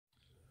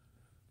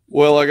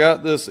Well, I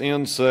got this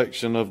end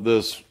section of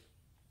this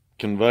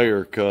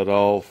conveyor cut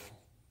off,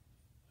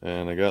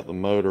 and I got the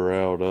motor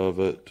out of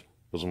it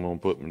because I'm going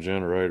to put my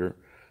generator.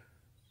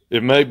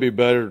 It may be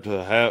better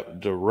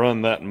to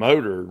run that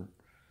motor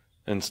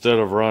instead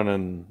of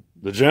running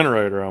the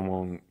generator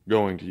I'm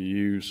going to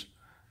use.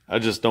 I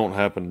just don't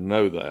happen to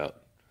know that.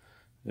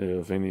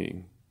 If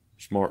any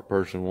smart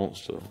person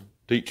wants to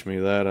teach me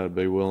that, I'd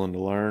be willing to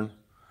learn.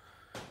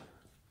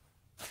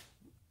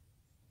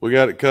 We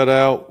got it cut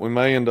out. We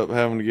may end up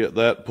having to get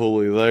that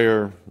pulley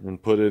there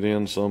and put it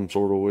in some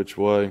sort of which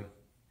way.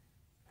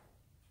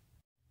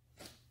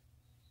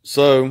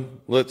 So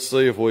let's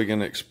see if we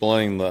can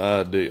explain the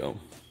idea.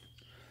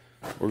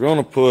 We're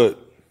going to put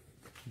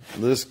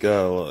this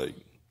guy like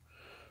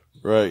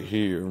right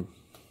here,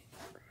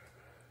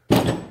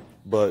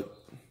 but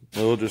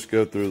we'll just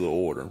go through the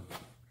order.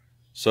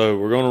 So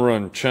we're going to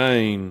run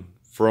chain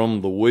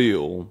from the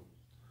wheel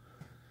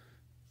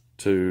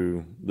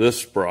to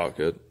this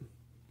sprocket,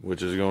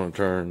 which is going to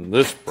turn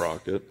this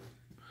sprocket,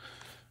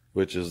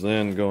 which is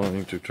then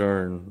going to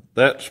turn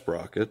that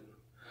sprocket,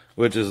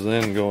 which is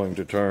then going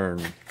to turn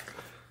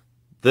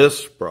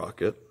this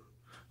sprocket,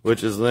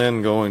 which is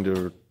then going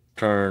to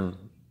turn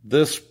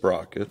this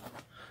sprocket,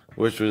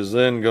 which is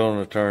then going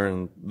to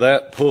turn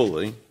that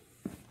pulley,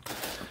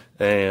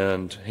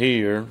 and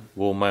here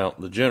we'll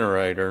mount the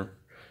generator,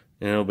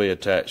 and it'll be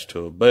attached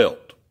to a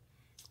belt.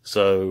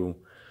 So,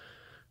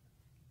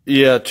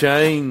 yeah,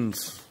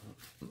 chains.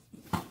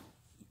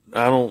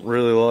 I don't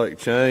really like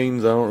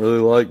chains. I don't really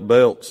like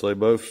belts. They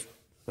both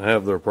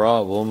have their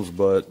problems,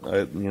 but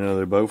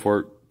they both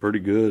work pretty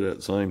good at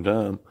the same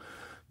time.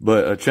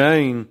 But a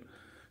chain,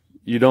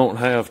 you don't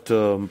have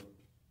to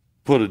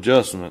put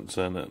adjustments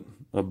in it.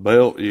 A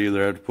belt, you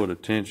either have to put a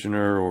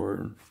tensioner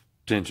or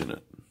tension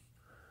it.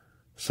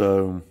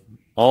 So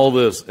all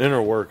this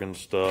inner working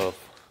stuff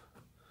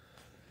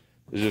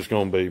is just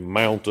going to be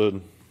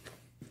mounted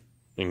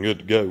and good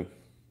to go.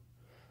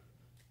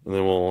 And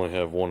then we'll only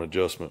have one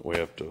adjustment we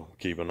have to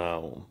keep an eye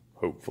on,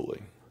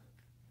 hopefully.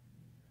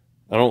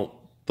 I don't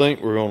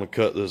think we're going to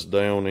cut this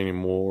down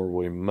anymore.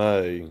 We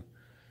may,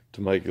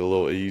 to make it a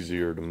little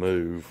easier to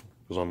move,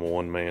 because I'm a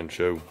one-man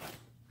show.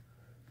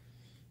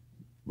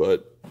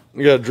 But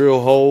you got to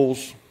drill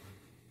holes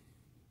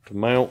to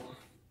mount.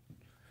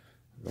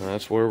 And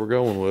that's where we're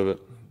going with it.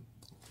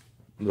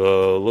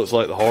 Looks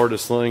like the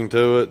hardest thing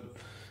to it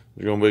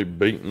is going to be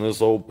beating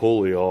this old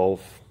pulley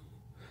off.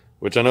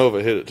 Which I know if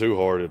it hit it too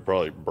hard, it'd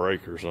probably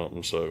break or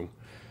something. So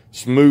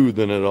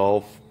smoothing it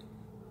off.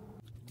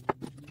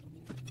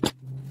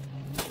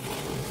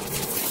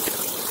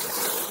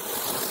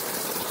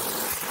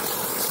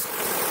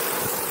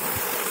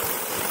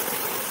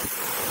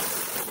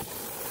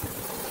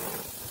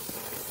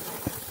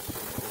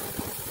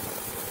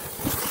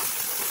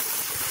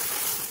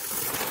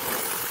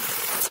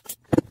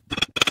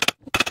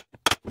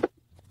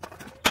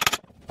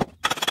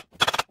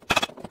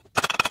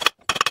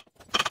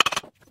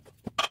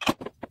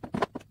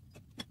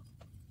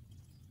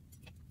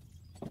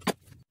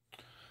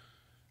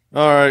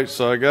 Alright,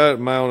 so I got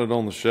it mounted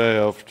on the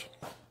shaft,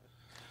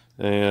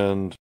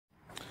 and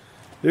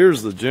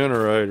here's the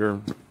generator.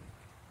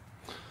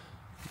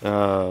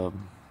 It's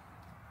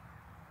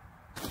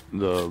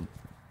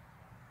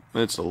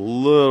a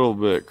little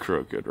bit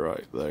crooked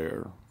right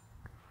there,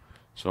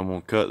 so I'm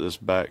going to cut this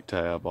back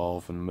tab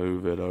off and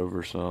move it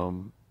over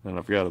some, and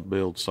I've got to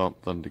build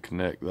something to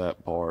connect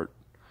that part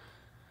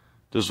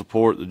to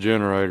support the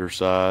generator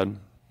side.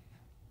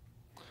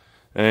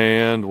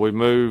 And we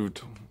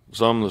moved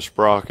some of the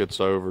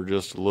sprockets over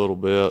just a little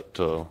bit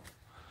to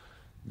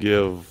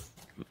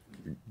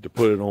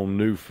put it on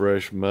new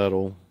fresh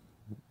metal.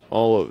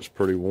 All of it's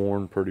pretty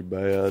worn, pretty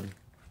bad,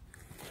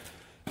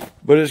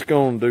 but it's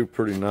going to do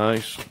pretty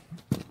nice.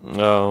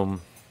 Put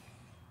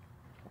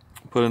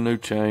a new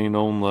chain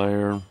on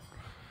there,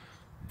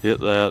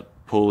 hit that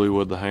pulley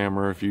with the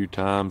hammer a few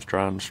times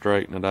trying to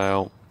straighten it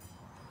out.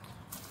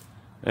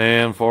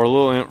 And for a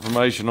little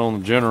information on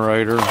the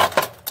generator,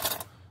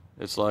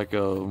 it's like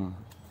a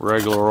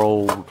regular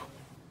old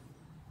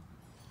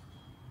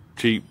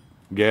cheap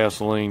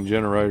gasoline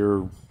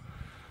generator,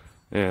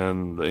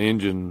 and the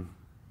engine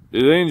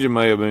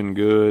may have been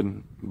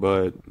good,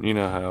 but you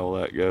know how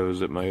that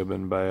goes, it may have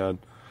been bad.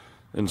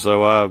 And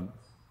so I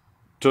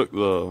took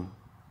the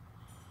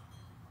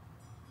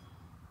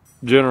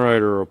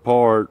generator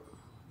apart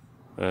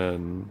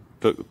and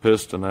took the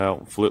piston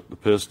out and flipped the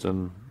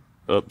piston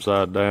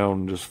upside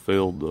down and just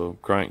filled the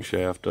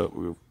crankshaft up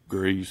with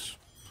grease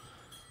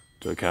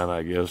to kind of,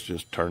 I guess,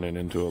 just turn it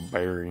into a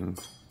bearing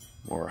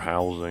or a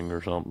housing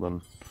or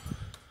something.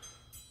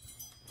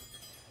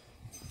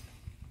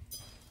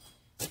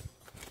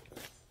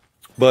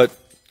 But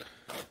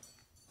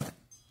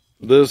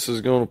this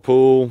is going to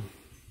pull,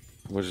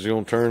 which is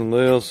going to turn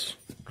this,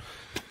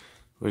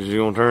 which is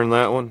going to turn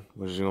that one,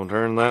 which is going to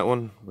turn that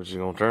one, which is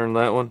going to turn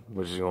that one,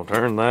 which is going to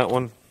turn that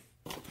one,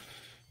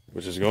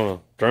 which is going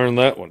to turn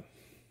that one,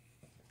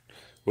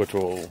 which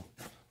will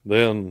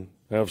then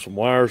have some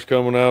wires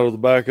coming out of the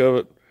back of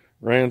it,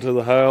 ran to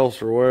the house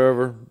or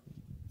wherever,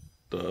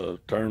 to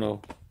turn a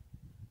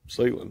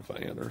ceiling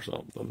fan or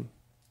something.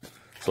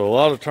 So a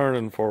lot of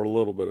turning for a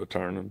little bit of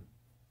turning.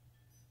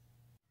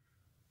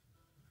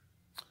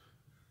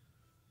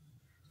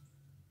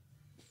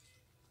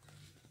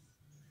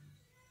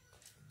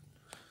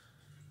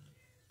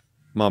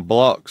 My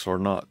blocks are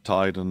not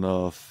tight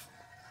enough.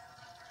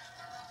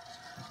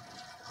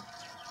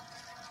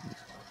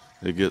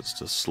 It gets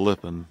to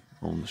slipping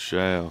on the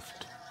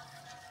shaft.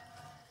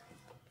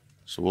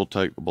 So we'll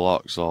take the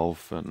blocks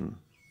off and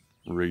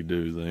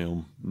redo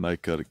them, may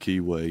cut a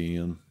keyway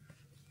in.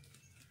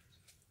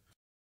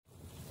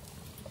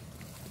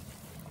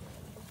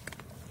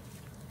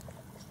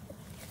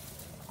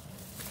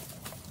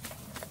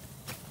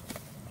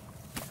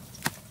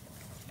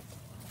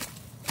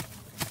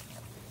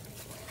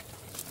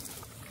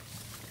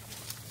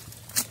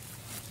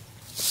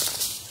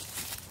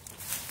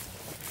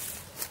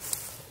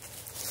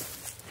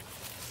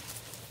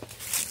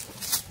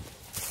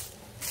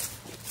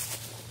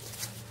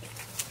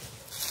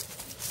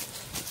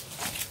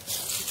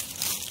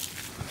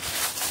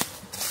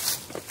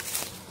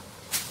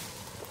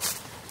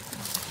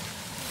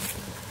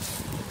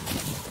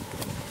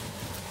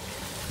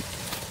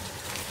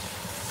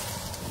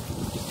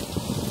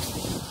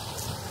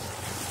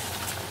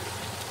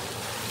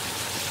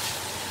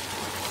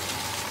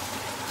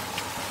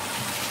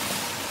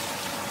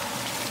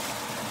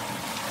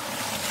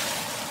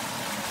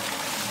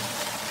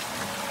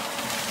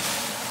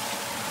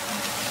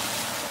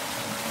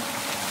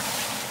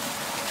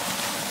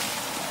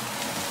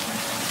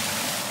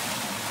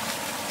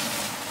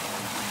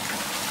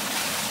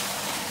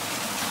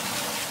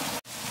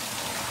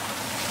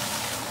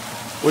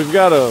 We've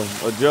got to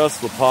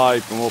adjust the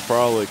pipe, and we'll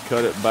probably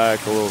cut it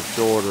back a little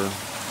shorter.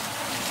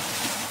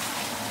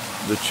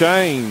 The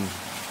chain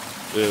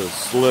is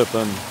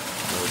slipping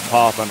or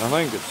popping. I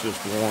think it's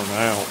just worn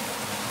out.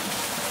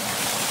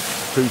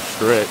 Too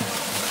stretched.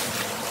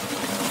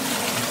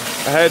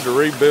 I had to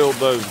rebuild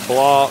those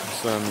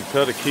blocks and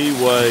cut a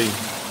keyway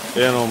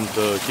in them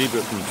to keep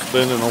it from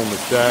spinning on the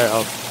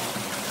shaft.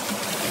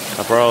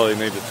 I probably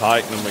need to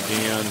tighten them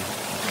again.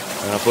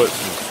 And I put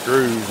some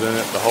screws in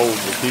it to hold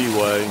the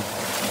keyway.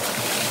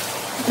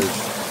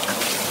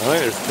 I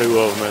think there's two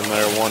of them in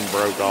there. One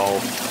broke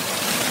off.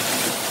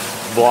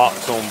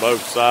 Blocks on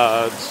both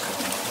sides.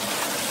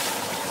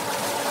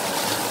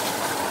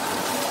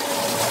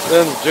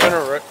 Then the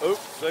generator.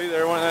 Oops, see,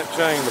 there went that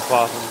chain to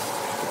popping.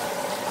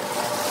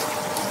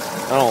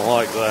 I don't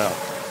like that.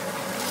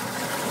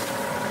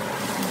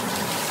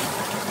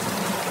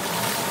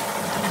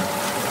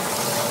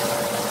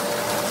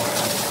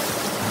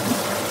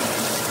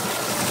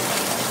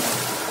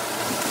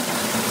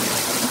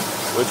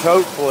 Which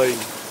hopefully,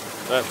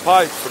 that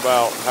pipe's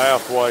about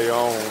halfway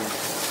on.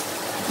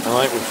 I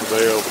think we should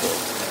be able to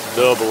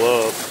double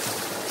up.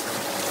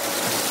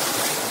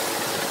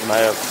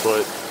 May have to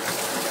put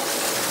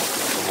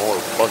some more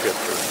buckets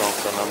or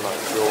something, I'm not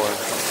sure.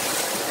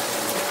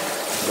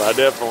 But I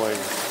definitely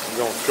am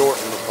going to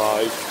shorten the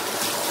pipe.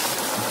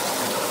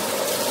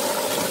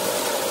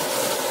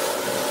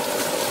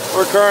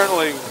 We're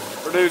currently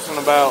producing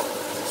about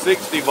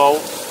 60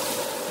 volts.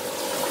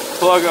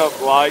 Plug up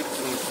lights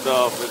and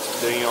stuff,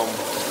 it's dim.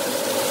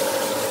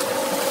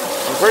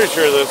 I'm pretty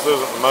sure this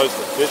isn't the most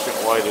efficient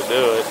way to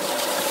do it.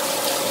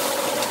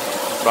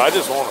 But I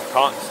just want a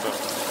constant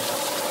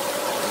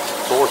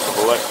source of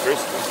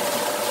electricity.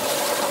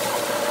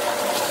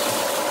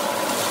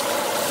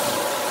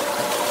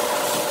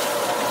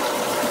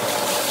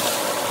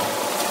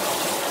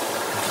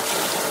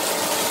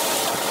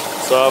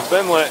 So I've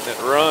been letting it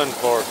run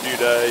for a few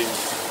days,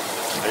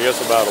 I guess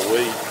about a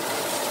week.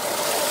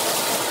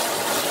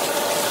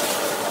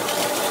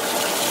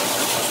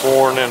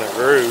 Worn in a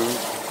groove.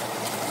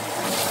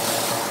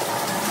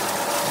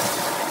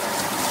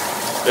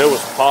 It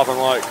was popping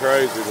like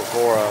crazy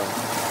before I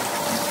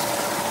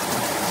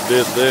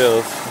did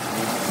this.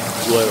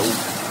 Let it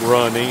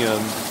run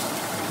in.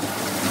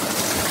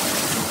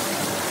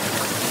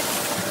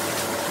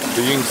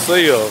 So you can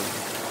see a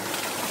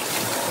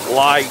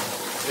light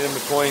in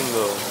between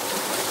the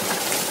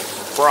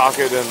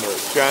sprocket and the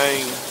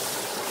chain.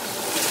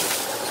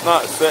 It's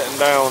not setting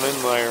down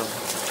in there.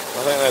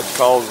 I think that's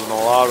causing a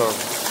lot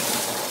of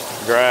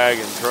drag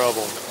and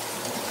trouble.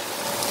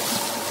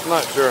 I'm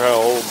not sure how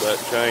old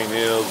that chain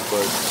is,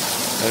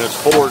 and it's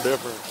 4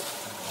 different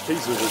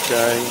pieces of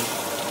chain.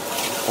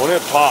 When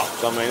it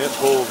pops, I mean, it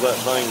pulls that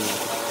thing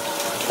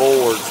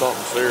forward,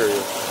 something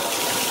serious.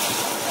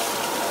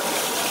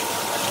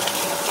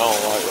 I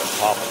don't like that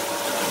popping.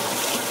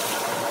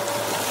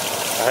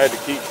 I had to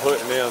keep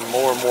putting in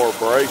more and more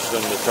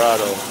bracing to try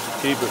to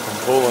keep it from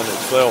pulling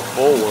itself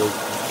forward.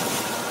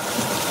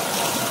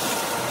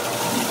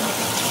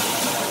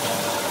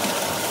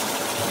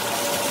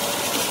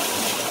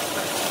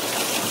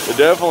 It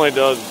definitely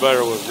does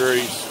better with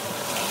grease.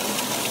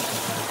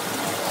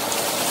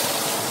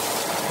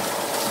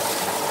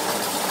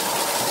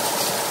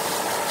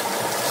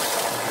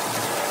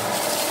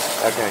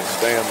 I can't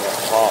stand that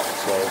pop,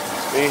 so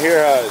you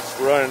hear how it's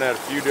running at a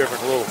few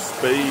different little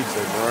speeds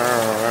and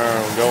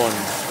going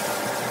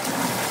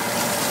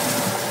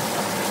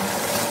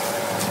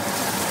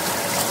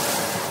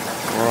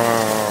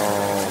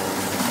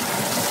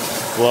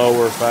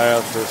slower,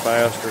 faster,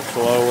 faster,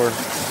 slower.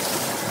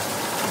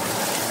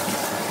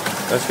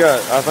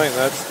 I think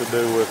that's to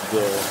do with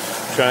the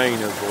chain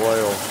as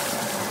well.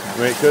 I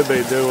mean, it could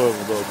be due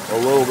with a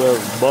little bit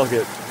of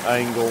bucket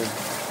angle.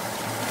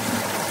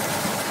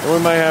 And we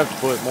may have to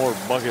put more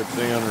buckets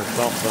in or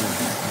something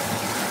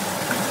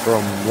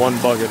from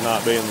one bucket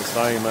not being the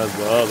same as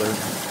the other.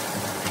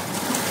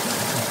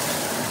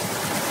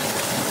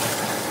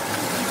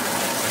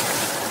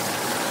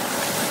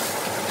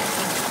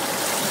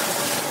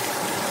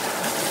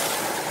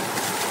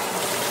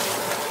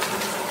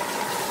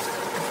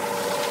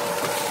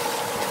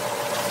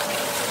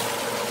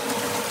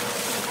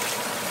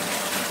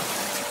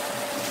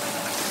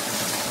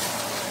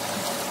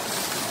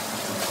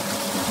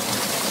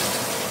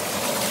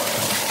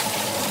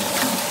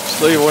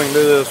 See if we can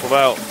do this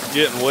without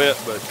getting wet,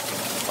 but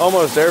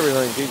almost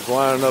everything keeps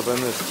lining up in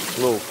this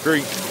little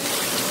creek.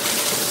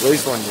 At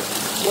least when you're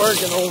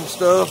working on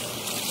stuff.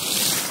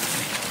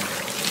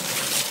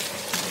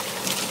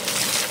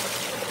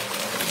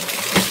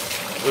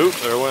 Oop,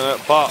 there went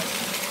that pop.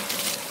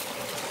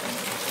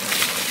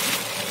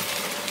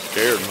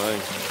 Scared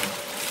me.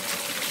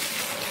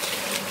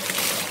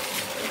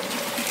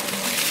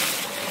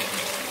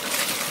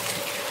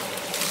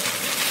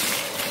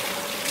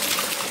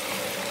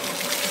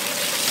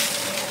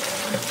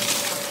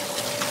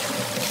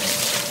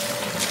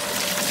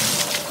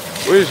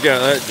 We just got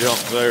that jump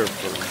there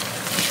for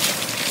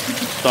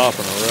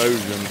stopping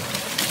erosion.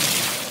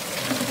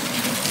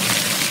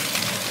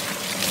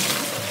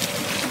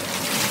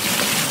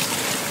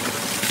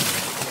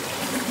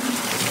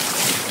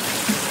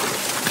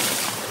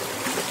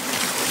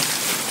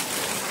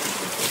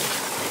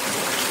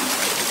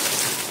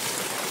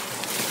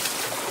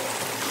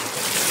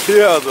 See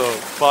how the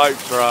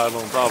pipe's riding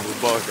on top of the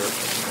bucket?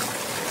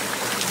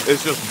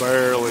 It's just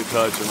barely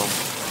touching them.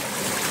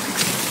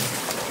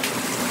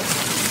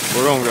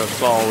 We're gonna go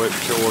saw it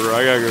shorter.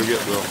 I gotta go get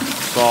the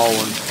saw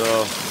and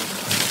stuff.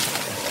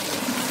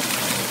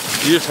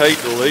 You just hate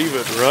to leave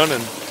it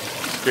running.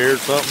 Scared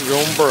something's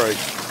gonna break.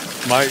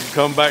 Might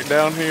come back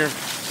down here,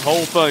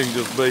 whole thing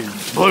just be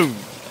boom.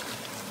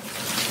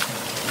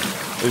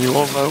 And you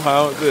won't know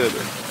how it did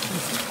it.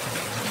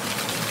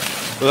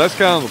 But that's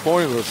kind of the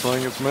point of this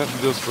thing. It's meant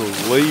just to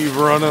leave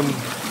running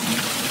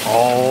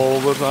all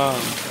the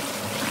time.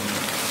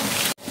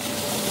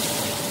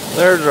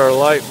 There's our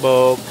light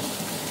bulb.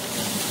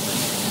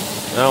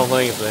 I don't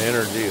think it's an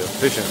energy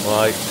efficient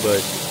light,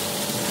 but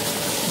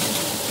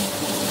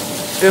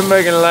still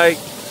making light,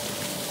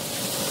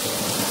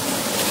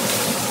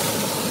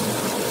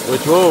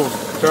 which will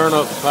turn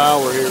up the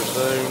power here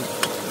soon.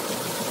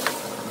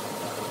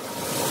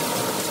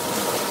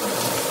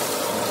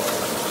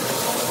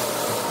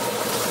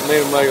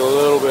 Need to make a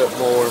little bit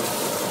more.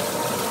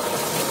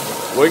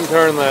 We can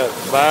turn that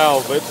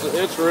valve.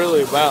 It's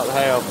really about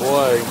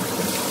halfway,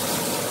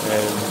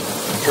 and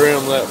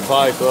trim that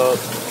pipe up.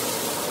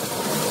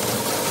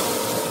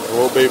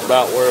 We'll be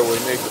about where we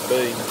need to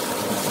be.